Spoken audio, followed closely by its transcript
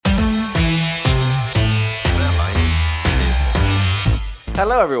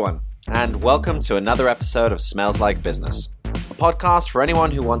Hello, everyone, and welcome to another episode of Smells Like Business, a podcast for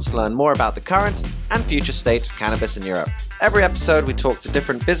anyone who wants to learn more about the current and future state of cannabis in Europe. Every episode, we talk to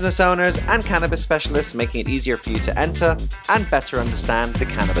different business owners and cannabis specialists, making it easier for you to enter and better understand the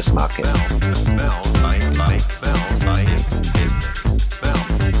cannabis market.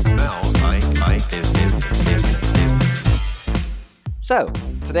 So,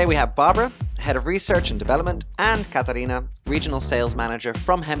 today we have Barbara, Head of Research and Development, and Katarina, Regional Sales Manager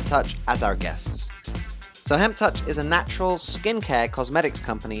from HempTouch, as our guests. So HempTouch is a natural skincare cosmetics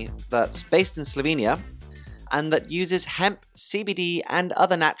company that's based in Slovenia and that uses hemp, CBD, and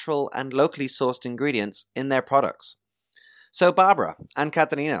other natural and locally sourced ingredients in their products. So Barbara and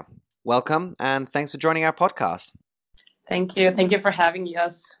Katarina, welcome and thanks for joining our podcast. Thank you. Thank you for having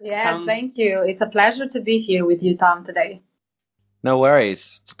us. Yes, Tom. Thank you. It's a pleasure to be here with you, Tom, today. No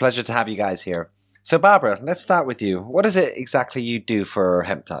worries. It's a pleasure to have you guys here. So Barbara, let's start with you. What is it exactly you do for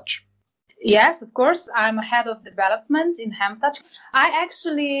HempTouch? Yes, of course. I'm a head of development in HempTouch. I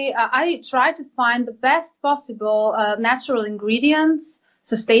try to find the best possible natural ingredients,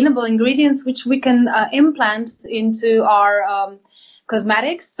 sustainable ingredients, which we can implant into our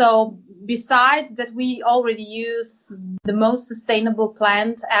cosmetics. So besides that, we already use the most sustainable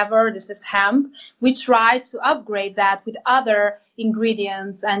plant ever. This is hemp. We try to upgrade that with other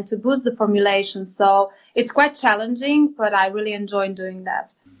ingredients and to boost the formulation. So it's quite challenging, but I really enjoy doing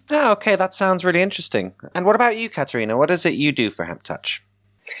that. Oh, okay. That sounds really interesting. And what about you, Katarina? What is it you do for HempTouch?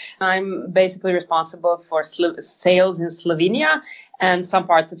 I'm basically responsible for sales in Slovenia and some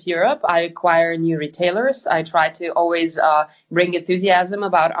parts of Europe. I acquire new retailers. I try to always bring enthusiasm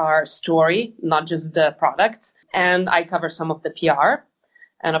about our story, not just the products. And I cover some of the PR.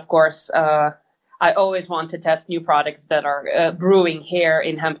 And of course, I always want to test new products that are brewing here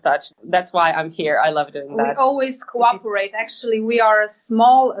in HempTouch. That's why I'm here. I love doing that. We always cooperate. Actually, we are a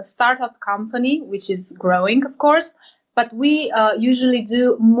startup company, which is growing, of course. But we usually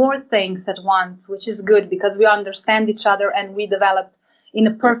do more things at once, which is good because we understand each other and we develop in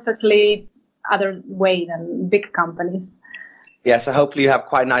a perfectly other way than big companies. Yeah, so hopefully you have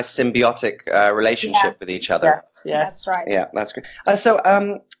quite a nice symbiotic relationship with each other. Yes. That's right. Yeah, that's great.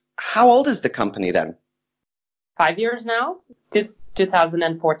 How old is the company then? 5 years now. It's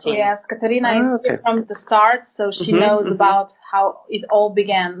 2014. Yes, Katarina is here from the start, so she knows about how it all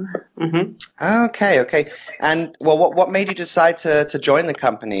began. Okay. And well, what made you decide to join the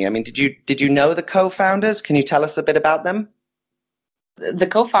company? I mean, did you know the co-founders? Can you tell us a bit about them? The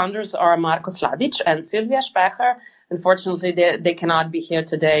co-founders are Marko Sladic and Silvia Specher. Unfortunately, they cannot be here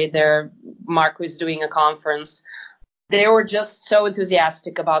today. Marko is doing a conference. They were just so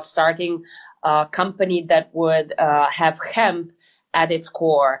enthusiastic about starting a company that would have hemp at its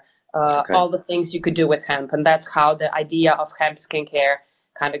core, all the things you could do with hemp. And that's how the idea of hemp skincare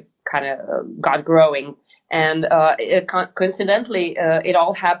kind of got growing. And coincidentally, it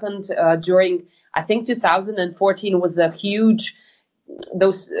all happened during, I think 2014 was a huge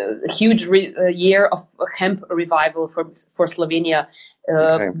year of hemp revival for Slovenia.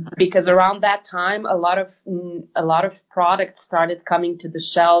 Because around that time, a lot of products started coming to the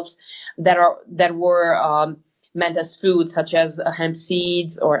shelves that were meant as food, such as hemp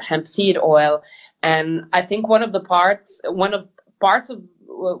seeds or hemp seed oil. And I think one of the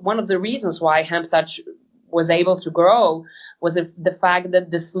reasons why HempTouch was able to grow was the fact that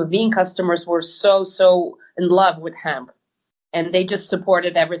the Slovene customers were so in love with hemp, and they just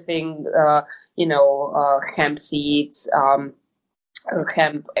supported everything. Hemp seeds.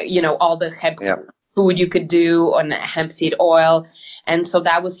 Hemp, all the hemp food you could do on hemp seed oil, and so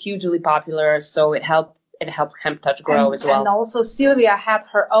that was hugely popular. So it helped HempTouch grow as well. And also Silvia had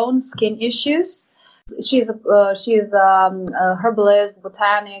her own skin issues. She's a herbalist,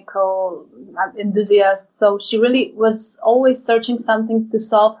 botanical enthusiast. So she really was always searching something to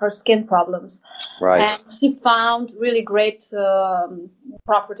solve her skin problems. Right. And she found really great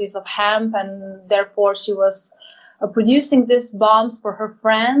properties of hemp, and therefore she was producing these bombs for her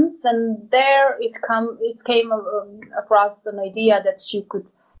friends, and there it came across an idea that she could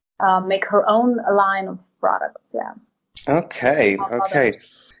make her own line of products. Yeah. Okay.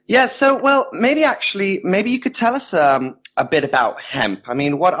 Yeah. So, well, maybe you could tell us a bit about hemp. I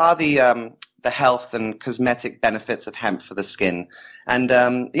mean, what are the health and cosmetic benefits of hemp for the skin, and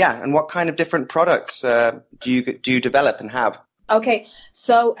and what kind of different products do you develop and have? Okay,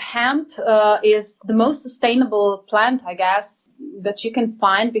 so hemp is the most sustainable plant, I guess, that you can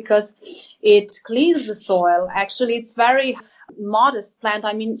find because it cleans the soil. Actually, it's very modest plant.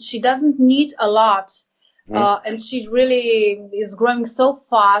 I mean, she doesn't need a lot and she really is growing so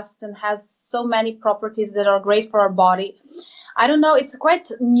fast and has so many properties that are great for our body. I don't know, it's quite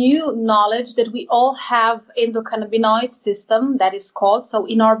new knowledge that we all have endocannabinoid system that is called, so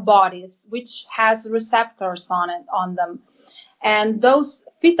in our bodies, which has receptors on them. And those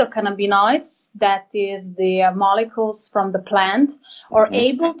phytocannabinoids, that is the molecules from the plant, are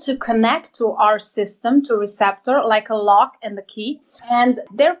able to connect to our system, to receptor, like a lock and a key. And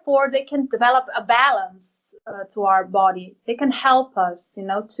therefore, they can develop a balance to our body. They can help us,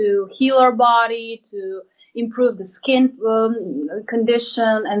 to heal our body, to improve the skin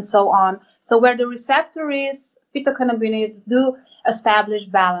condition, and so on. So where the receptor is, phytocannabinoids do establish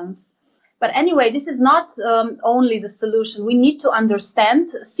balance. But anyway, this is not only the solution. We need to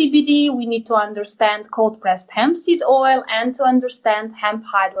understand CBD, we need to understand cold-pressed hemp seed oil, and to understand hemp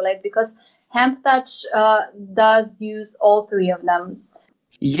hydrolate, because Hemp Touch does use all three of them.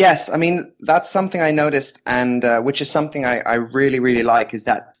 Yes, I mean, that's something I noticed, and which is something I really, really like, is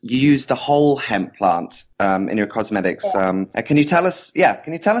that you use the whole hemp plant in your cosmetics. Yeah. Can you tell us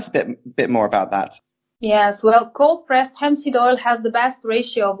a bit more about that? Yes, well, cold-pressed hemp seed oil has the best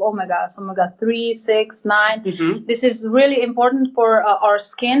ratio of omegas, omega-3, 6, 9. Mm-hmm. This is really important for our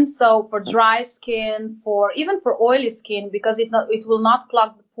skin, so for dry skin, even for oily skin, because it will not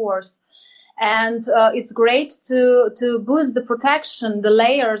clog the pores. And it's great to boost the protection, the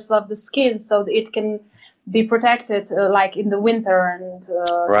layers of the skin, so that it can be protected like in the winter. And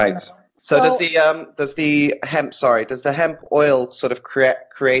right. So does the hemp oil sort of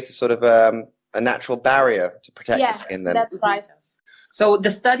create a sort of a natural barrier to protect the skin then? That's right. So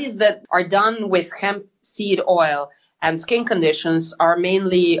the studies that are done with hemp seed oil and skin conditions are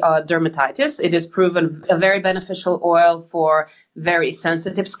mainly dermatitis. It is proven a very beneficial oil for very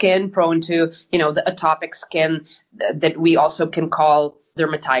sensitive skin, prone to, the atopic skin that we also can call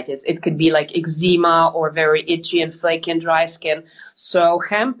dermatitis. It could be like eczema or very itchy and flaky and dry skin. So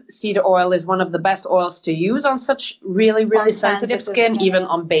hemp seed oil is one of the best oils to use on such really, really sensitive skin, even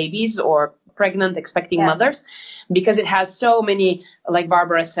on babies or pregnant expecting mothers, because it has so many, like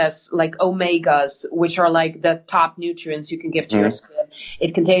Barbara says, like omegas, which are like the top nutrients you can give to your skin.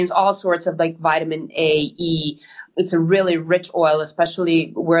 It contains all sorts of like vitamin A, E. It's a really rich oil,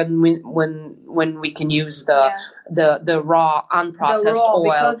 especially when we can use the raw, unprocessed oil,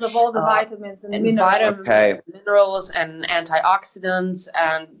 because of all the vitamins and minerals. Minerals and antioxidants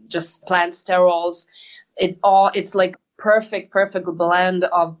and just plant sterols. It's like perfect blend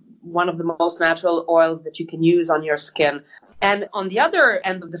of one of the most natural oils that you can use on your skin. And on the other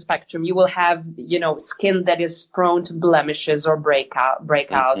end of the spectrum, you will have, skin that is prone to blemishes or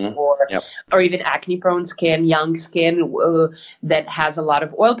breakouts, or even acne-prone skin, young skin that has a lot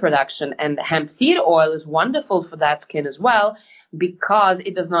of oil production. And hemp seed oil is wonderful for that skin as well, because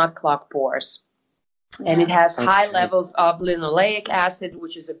it does not clog pores. And it has high levels of linoleic acid,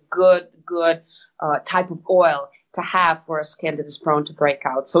 which is a good type of oil to have for a skin that is prone to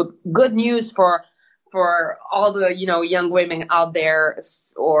breakout. So good news for all the, young women out there,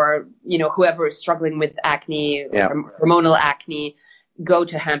 or, whoever is struggling with acne, hormonal acne, go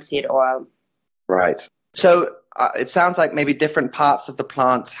to hemp seed oil. Right. So it sounds like maybe different parts of the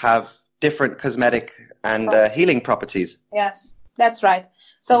plant have different cosmetic and healing properties. Yes, that's right.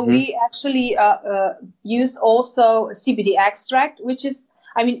 So we actually use also CBD extract, which is,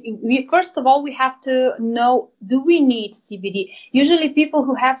 first of all, we have to know, do we need CBD? Usually people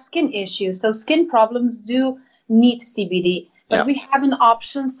who have skin issues, so skin problems do need CBD. But we have an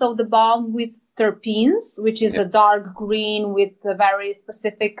option, so the balm with terpenes, which is a dark green with a very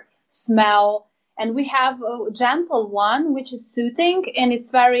specific smell. And we have a gentle one, which is soothing, and it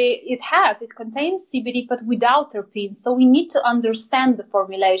contains CBD, but without terpenes. So we need to understand the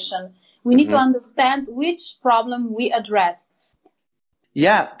formulation. We need to understand which problem we address.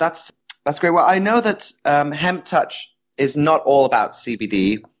 Yeah, that's great. Well, I know that Hemp Touch is not all about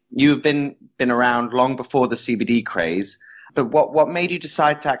CBD. You've been around long before the CBD craze, but what made you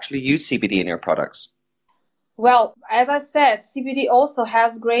decide to actually use CBD in your products? Well, as I said, CBD also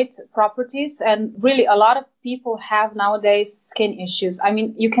has great properties, and really a lot of people have nowadays skin issues.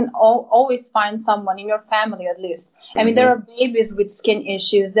 You can always find someone in your family, at least. There are babies with skin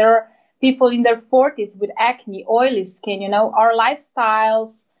issues. There are people in their 40s with acne, oily skin. Our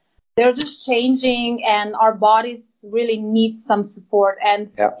lifestyles, they're just changing, and our bodies really need some support. And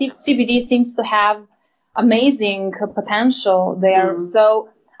CBD seems to have amazing potential there. So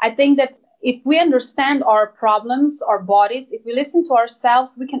I think that if we understand our problems, our bodies, if we listen to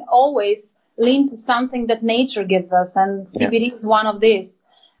ourselves, we can always lean to something that nature gives us. And CBD is one of these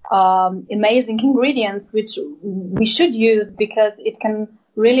amazing ingredients which we should use, because it can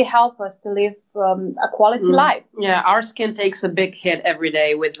really help us to live a quality life. Yeah, our skin takes a big hit every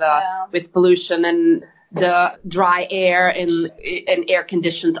day with pollution and the dry air in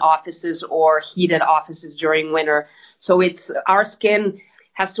air-conditioned offices or heated offices during winter. So our skin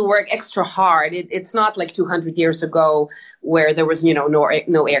has to work extra hard. It's not like 200 years ago where there was,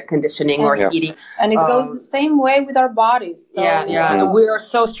 no air conditioning or heating. And it goes the same way with our bodies. So, We are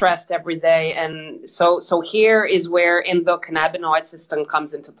so stressed every day. And so here is where endocannabinoid system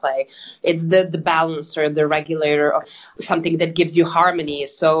comes into play. It's the balancer, the regulator of something that gives you harmony.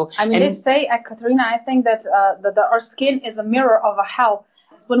 So they say, Katarina, I think that our skin is a mirror of a health.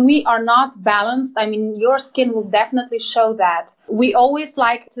 When we are not balanced, your skin will definitely show that. We always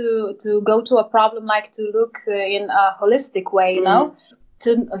like to go to a problem, like to look in a holistic way,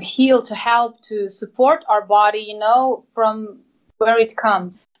 to heal, to help, to support our body, from where it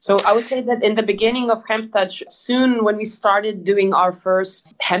comes. So I would say that in the beginning of Hemp Touch, soon when we started doing our first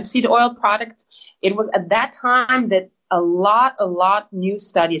hemp seed oil product, it was at that time that a lot new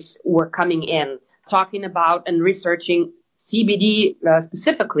studies were coming in, talking about and researching CBD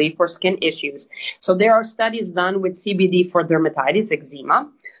specifically for skin issues. So there are studies done with CBD for dermatitis, eczema.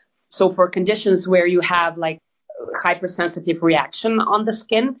 So for conditions where you have like hypersensitive reaction on the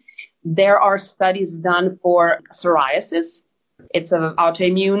skin, there are studies done for psoriasis. It's an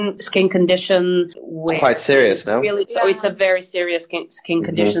autoimmune skin condition. It's quite serious, no? So it's a very serious skin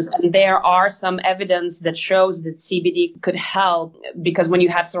conditions. And there are some evidence that shows that CBD could help because when you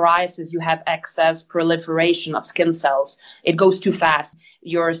have psoriasis, you have excess proliferation of skin cells. It goes too fast.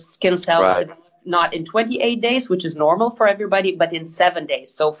 Your skin cells not in 28 days, which is normal for everybody, but in 7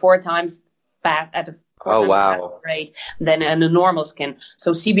 days. So 4 times fast at a faster rate than in a normal skin.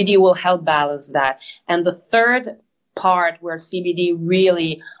 So CBD will help balance that. And the third part where CBD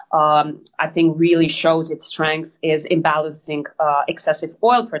really, I think, really shows its strength is in balancing excessive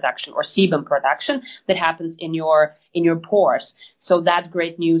oil production or sebum production that happens in your pores. So that's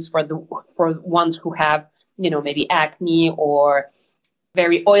great news for ones who have, maybe acne or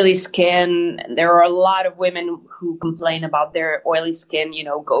very oily skin. And there are a lot of women who complain about their oily skin,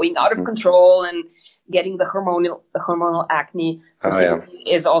 going out of control and getting the hormonal acne. So CBD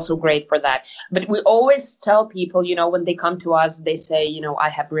is also great for that. But we always tell people, when they come to us, they say, I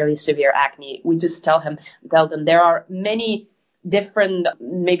have really severe acne. We just tell them there are many different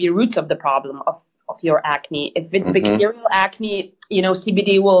maybe roots of the problem of your acne. If it's bacterial acne,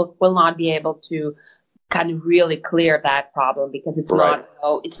 CBD will not be able to kind of really clear that problem because it's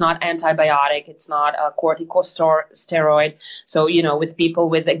not antibiotic, it's not a corticosteroid. So, with people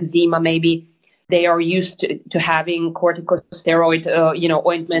with eczema, maybe they are used to having corticosteroid,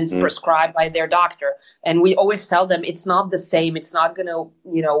 ointments prescribed by their doctor. And we always tell them it's not the same. It's not going to,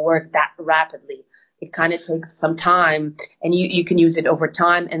 work that rapidly. It kind of takes some time, and you can use it over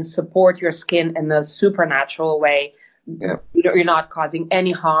time and support your skin in a supernatural way. Yeah. You're not causing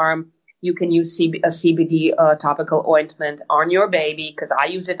any harm. You can use a CBD topical ointment on your baby, because I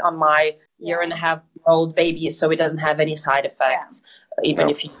use it on my 1.5-year-old baby, so it doesn't have any side effects, even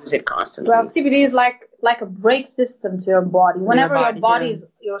if you use it constantly. Well, CBD is like a brake system to your body. Whenever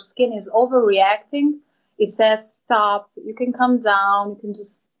your skin is overreacting, it says stop. You can come down. You can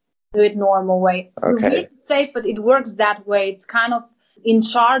just do it normal way. It's really safe, but it works that way. It's kind of in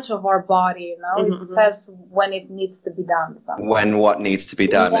charge of our body, It says when it needs to be done. When what needs to be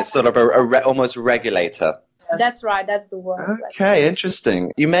done. It's sort of almost regulator. That's right. That's the word. Okay,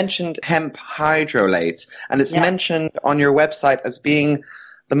 interesting. You mentioned hemp hydrolate, and it's mentioned on your website as being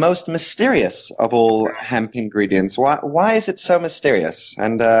the most mysterious of all hemp ingredients. Why is it so mysterious?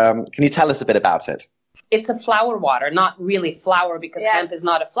 And can you tell us a bit about it? It's a flower water, not really flower, because hemp is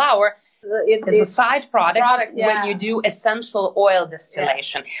not a flower. It's a side product when you do essential oil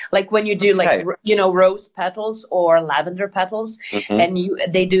distillation, like when you do rose petals or lavender petals, and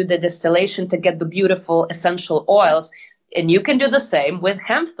they do the distillation to get the beautiful essential oils. And you can do the same with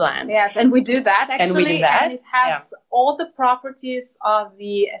hemp plant. Yes, and we do that actually. And it has all the properties of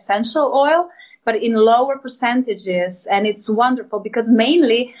the essential oil, but in lower percentages. And it's wonderful because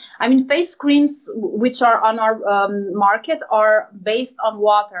mainly, face creams which are on our market are based on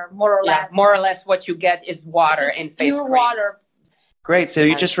water, more or less. More or less what you get is water in face creams. Water. Great. So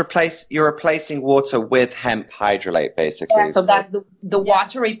you're replacing water with hemp hydrolate, basically. Yeah, so that's the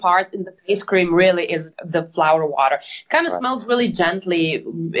watery part in the face cream really is the flower water. It kind of smells really gently.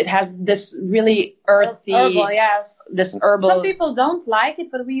 It has this really earthy, this herbal. Some people don't like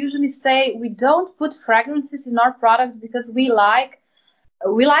it, but we usually say we don't put fragrances in our products because we like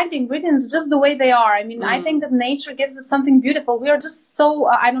We like the ingredients just the way they are. I mean, I think that nature gives us something beautiful. We are just so,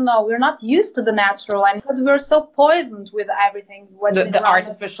 I don't know, we're not used to the natural, and because we're so poisoned with everything. The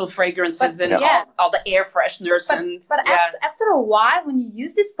artificial fragrances and all the air fresheners. But after a while, when you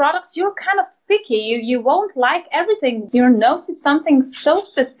use these products, you're kind of picky. You won't like everything. Your nose is something so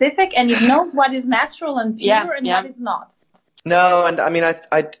specific, and you know what is natural and pure and what is not. No, and I mean,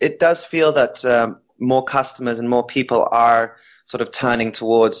 it does feel that more customers and more people are sort of turning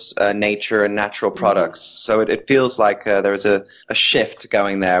towards nature and natural products. So it feels like there is a shift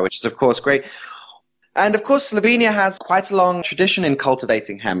going there, which is, of course, great. And, of course, Slovenia has quite a long tradition in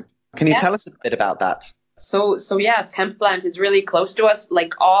cultivating hemp. Can you tell us a bit about that? So yes, hemp plant is really close to us.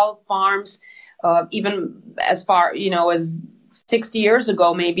 Like all farms, even as far, as 60 years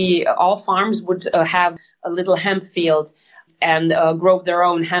ago, maybe all farms would have a little hemp field and grow their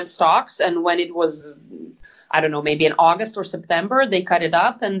own hemp stalks. And when it was, I don't know, maybe in August or September, they cut it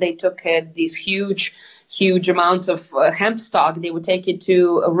up and they took these huge amounts of hemp stock. They would take it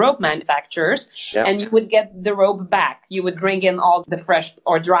to rope manufacturers and you would get the rope back. You would bring in all the fresh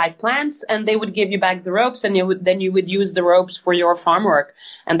or dried plants and they would give you back the ropes, and you would use the ropes for your farm work.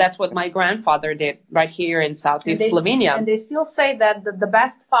 And that's what my grandfather did right here in Southeast Slovenia. And they still say that the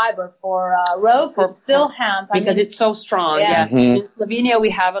best fiber for rope is still hemp. Because it's so strong. Yeah. In Slovenia, we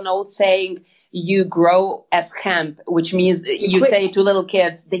have an old saying, you grow as hemp, which means you say to little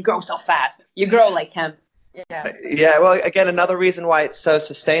kids, they grow so fast. You grow like hemp. Yeah, well, again, another reason why it's so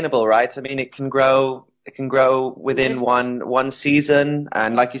sustainable, right? I mean, it can grow within one season,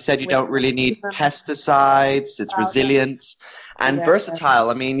 and like you said, you don't really need pesticides. It's resilient and versatile.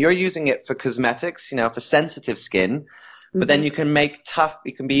 I mean, you're using it for cosmetics, for sensitive skin. But then you can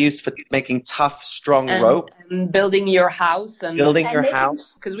it can be used for making tough, strong rope. And building your house.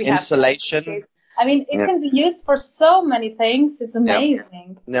 Because we insulation. I mean, it can be used for so many things. It's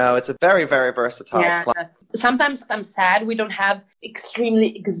amazing. No, it's a very, very versatile plant. Sometimes I'm sad we don't have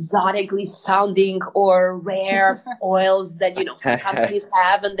extremely exotically sounding or rare oils that, some companies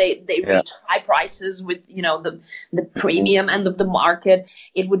have, and they reach high prices with, the premium end of the market.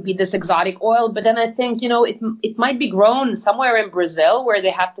 It would be this exotic oil. But then I think, it might be grown somewhere in Brazil where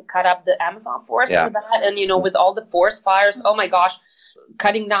they have to cut up the Amazon forest for that. And, with all the forest fires, oh my gosh,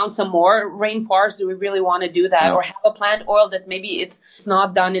 cutting down some more rainforests, do we really want to do that? No. Or have a plant oil that maybe it's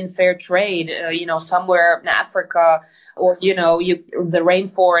not done in fair trade, somewhere in Africa, or, the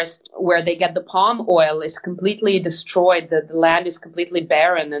rainforest where they get the palm oil is completely destroyed. The land is completely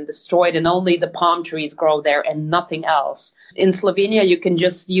barren and destroyed, and only the palm trees grow there and nothing else. In Slovenia, you can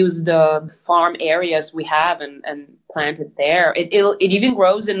just use the farm areas we have and plant it there. It even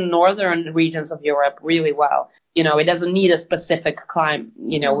grows in northern regions of Europe really well. It doesn't need a specific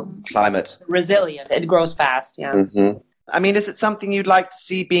climate. Resilient. It grows fast. Yeah. Mm-hmm. I mean, is it something you'd like to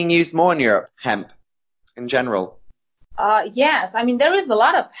see being used more in Europe? Hemp, in general. Yes. I mean, there is a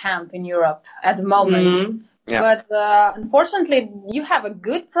lot of hemp in Europe at the moment. Mm-hmm. Yeah. But unfortunately, you have a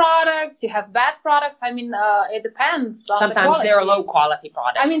good product, you have bad products. I mean, it depends on Sometimes the quality. They're low quality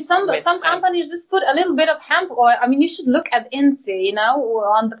products. I mean, some companies just put a little bit of hemp oil. I mean, you should look at INSI,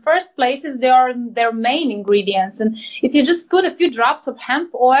 on the first places, they are their main ingredients. And if you just put a few drops of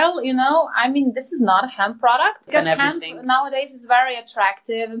hemp oil, I mean, this is not a hemp product. Because hemp nowadays is very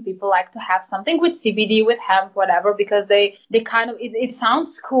attractive and people like to have something with CBD, with hemp, whatever, because they kind of, it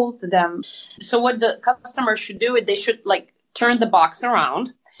sounds cool to them. So what the customer should do it, they should turn the box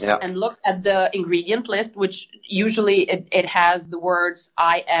around and look at the ingredient list, which usually it has the words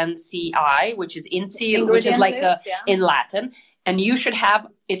INCI, which is INCI, which is in Latin. And it should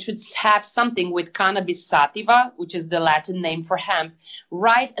have something with cannabis sativa, which is the Latin name for hemp,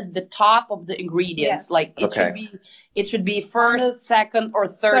 right at the top of the ingredients. Yes. It should be first, second, or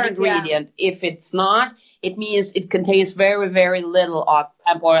third ingredient. Yeah. If it's not, it means it contains very, very little of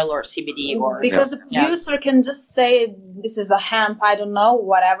hemp oil or CBD. Because the producer can just say this is a hemp, I don't know,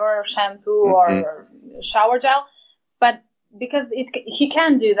 whatever, shampoo or shower gel, but because he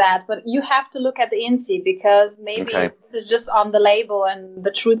can do that, but you have to look at the INSI because maybe this is just on the label and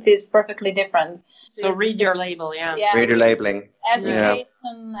the truth is perfectly different. So read your label, read your labeling. Education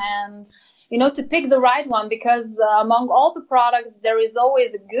and, to pick the right one, because among all the products, there is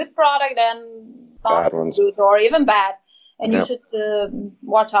always a good product and not good or even bad. And you should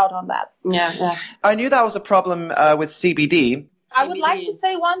watch out on that. Yeah. I knew that was a problem with CBD. I would like to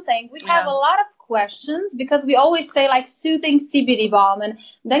say one thing. We have a lot of questions because we always say soothing CBD balm, and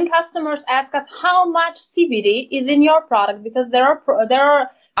then customers ask us how much CBD is in your product, because there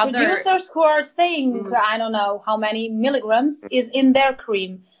are producers who are saying I don't know how many milligrams is in their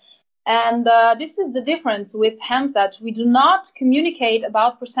cream, And this is the difference with Hemp Touch. We do not communicate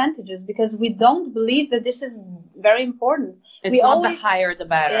about percentages because we don't believe that this is very important. It's not the higher the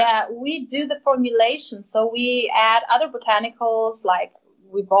better. Yeah, we do the formulation. So we add other botanicals like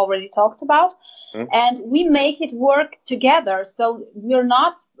we've already talked about, and we make it work together. So we're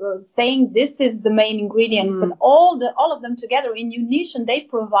not saying this is the main ingredient, but all of them together in unison, they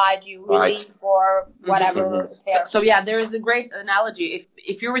provide you relief or whatever. So yeah, there is a great analogy.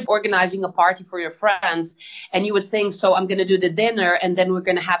 If you're organizing a party for your friends and you would think, so I'm going to do the dinner and then we're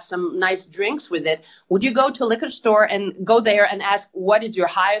going to have some nice drinks with it. Would you go to a liquor store and go there and ask, what is your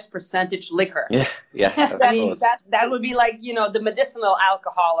highest percentage liquor? Yeah. I mean, that would be like, the medicinal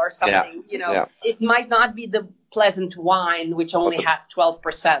alcohol or something, It might not be the pleasant wine, which only has 12%,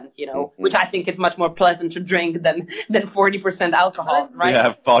 which I think is much more pleasant to drink than 40% alcohol, right?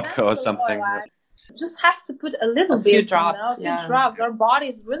 Yeah, vodka or something. Just have to put a little bit, few drops. Our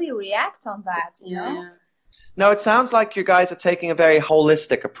bodies really react on that, No, it sounds like you guys are taking a very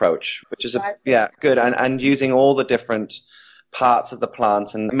holistic approach, which is good, and using all the different parts of the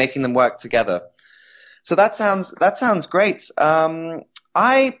plant and making them work together. So that sounds great.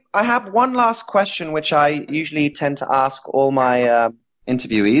 I have one last question, which I usually tend to ask all my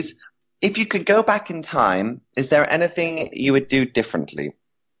interviewees. If you could go back in time, is there anything you would do differently?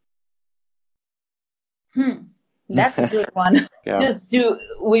 That's a good one.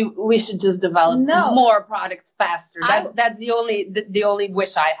 We should just develop more products faster. That's the only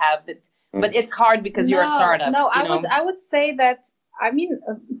wish I have. But it's hard because you're a startup. No, I would say that,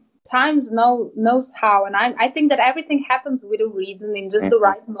 times knows how, and I think that everything happens with a reason in just the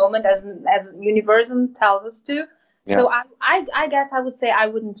right moment, as Universum tells us to. Yeah. So I guess I would say I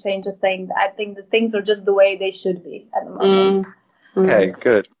wouldn't change a thing. I think the things are just the way they should be at the moment. Okay,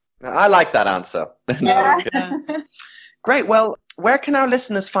 good. I like that answer. Great. Well, where can our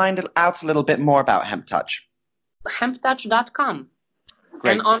listeners find out a little bit more about Hemp Touch? HempTouch.com.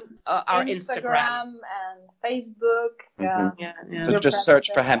 Great. And on our Instagram and Facebook. So just search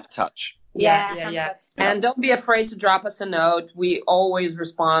for Hemp Touch. Yeah. And don't be afraid to drop us a note. We always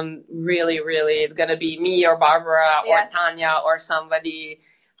respond really. It's going to be me or Barbara or Tanya or somebody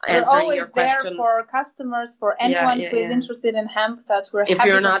answering your questions. We're always there for customers, for anyone who is interested in Hemp Touch. If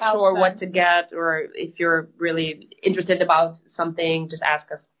you're not sure what to get, or if you're really interested about something, just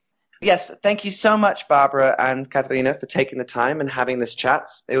ask us. Yes, thank you so much, Barbara and Katarina, for taking the time and having this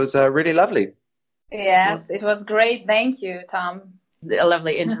chat. It was really lovely. Yes, it was great. Thank you, Tom. A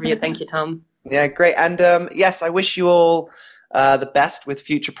lovely interview. Thank you, Tom. Yeah, great. And yes, I wish you all the best with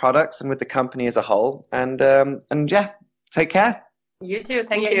future products and with the company as a whole. And take care. You too.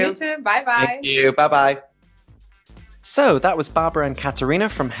 Thank you. You too. Bye-bye. Thank you. Bye-bye. So that was Barbara and Katarina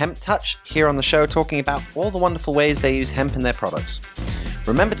from Hemp Touch here on the show talking about all the wonderful ways they use hemp in their products.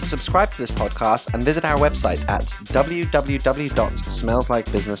 Remember to subscribe to this podcast and visit our website at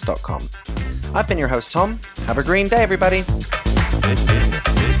www.smellslikebusiness.com. I've been your host, Tom. Have a green day, everybody. Business.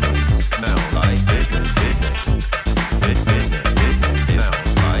 Smell like business. Business. Smell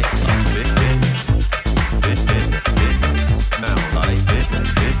like business. Business. Smell like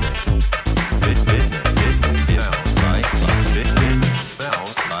business. Business. Smell like business.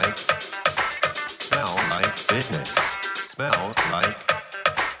 Smells like business.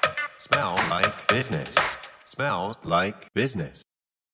 Smells like business. Smells like business.